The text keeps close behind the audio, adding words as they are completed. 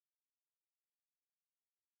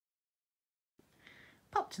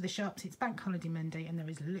Popped to the shops, it's Bank Holiday Monday and there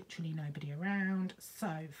is literally nobody around. So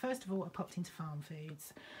first of all, I popped into Farm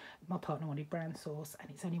Foods. My partner wanted brown sauce and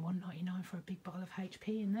it's only £1.99 for a big bottle of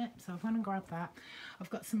HP in there. So I've gone and grabbed that. I've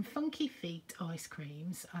got some Funky Feet ice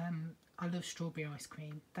creams. I love strawberry ice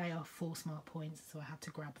cream. They are 4 smart points, so I had to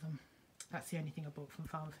grab them. That's the only thing I bought from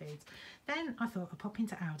Farm Foods. Then I thought I'd pop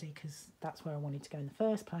into Aldi because that's where I wanted to go in the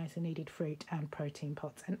first place. I needed fruit and protein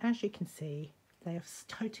pots. And as you can see, they have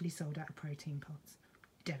totally sold out of protein pots.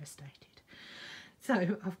 Devastated. So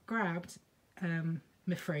I've grabbed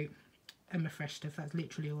my fruit and my fresh stuff. That's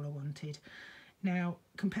literally all I wanted. Now,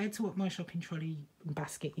 compared to what my shopping trolley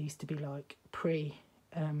basket used to be like pre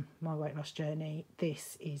my weight loss journey,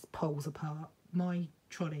 this is poles apart. My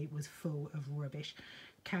trolley was full of rubbish.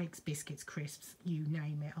 Cakes, biscuits, crisps, you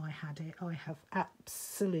name it, I had it. I have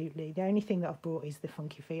absolutely, the only thing that I've brought is the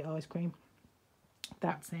Funky Feet ice cream.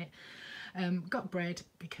 That's it. Got bread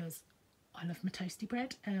because I love my toasty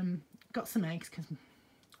bread. Got some eggs because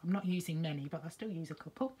I'm not using many, but I still use a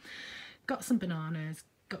couple. Got some bananas,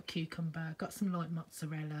 got cucumber, got some light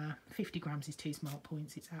mozzarella. 50 grams is 2 smart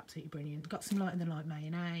points. It's absolutely brilliant. Got some light and the light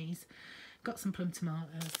mayonnaise. Got some plum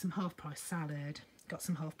tomatoes, some half-price salad. Got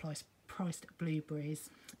some half-price priced blueberries.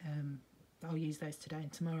 I'll use those today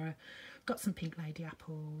and tomorrow. Got some pink lady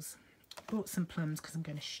apples. Bought some plums because I'm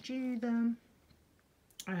going to stew them.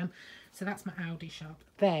 So that's my Aldi shop.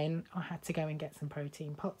 Then I had to go and get some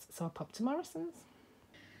protein pots, so I popped to Morrison's.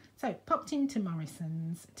 So popped into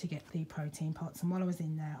Morrison's to get the protein pots, and while I was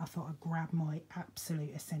in there I thought I'd grab my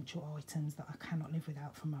absolute essential items that I cannot live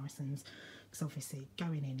without from Morrison's, because obviously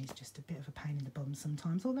going in is just a bit of a pain in the bum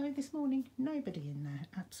sometimes, although this morning nobody in there,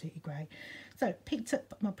 absolutely great. So picked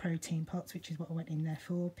up my protein pots, which is what I went in there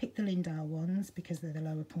for. Picked the Lindale ones because they're the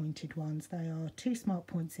lower pointed ones. They are 2 smart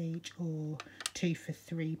points each, or 2 for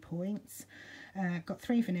 3 points. Got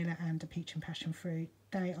 3 vanilla and a peach and passion fruit.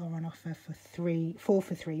 They are on offer for 4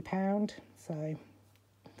 for £3, so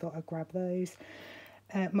thought I'd grab those.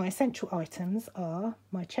 My essential items are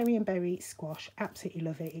my cherry and berry squash. Absolutely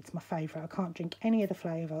love it. It's my favourite. I can't drink any other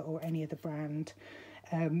flavour or any other brand.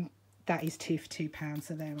 That is 2 for £2,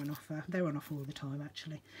 so they're on offer. They're on offer all the time,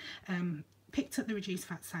 actually. Picked up the reduced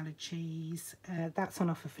fat salad cheese. That's on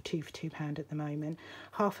offer for 2 for £2 at the moment.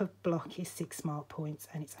 Half a block is 6 smart points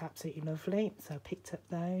and it's absolutely lovely, so I picked up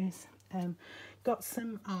those. Got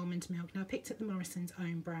some almond milk. Now I picked up the Morrison's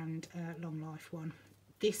own brand long life one.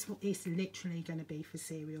 This is literally going to be for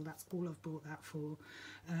cereal. That's all I've bought that for.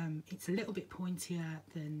 It's a little bit pointier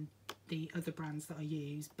than the other brands that I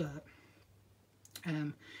use, but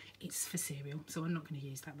it's for cereal, so I'm not going to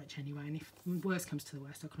use that much anyway, and if worst comes to the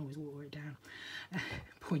worst I can always water it down.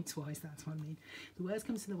 Points wise, that's what I mean. The worst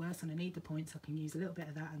comes to the worst and I need the points, I can use a little bit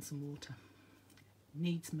of that and some water.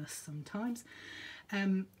 Needs must sometimes.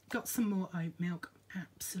 Got some more oat milk.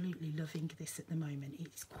 Absolutely loving this at the moment.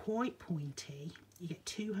 It's quite pointy. You get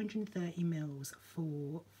 230 mils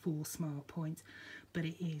for 4 smart points, but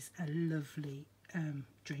it is a lovely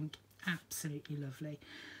drink. Absolutely lovely.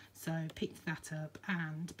 So picked that up,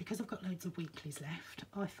 and because I've got loads of weeklies left,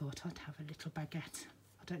 I thought I'd have a little baguette.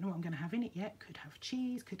 I don't know what I'm going to have in it yet. Could have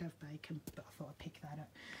cheese, could have bacon, but I thought I'd pick that up.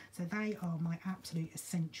 So they are my absolute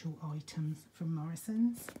essential items from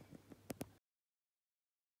Morrison's.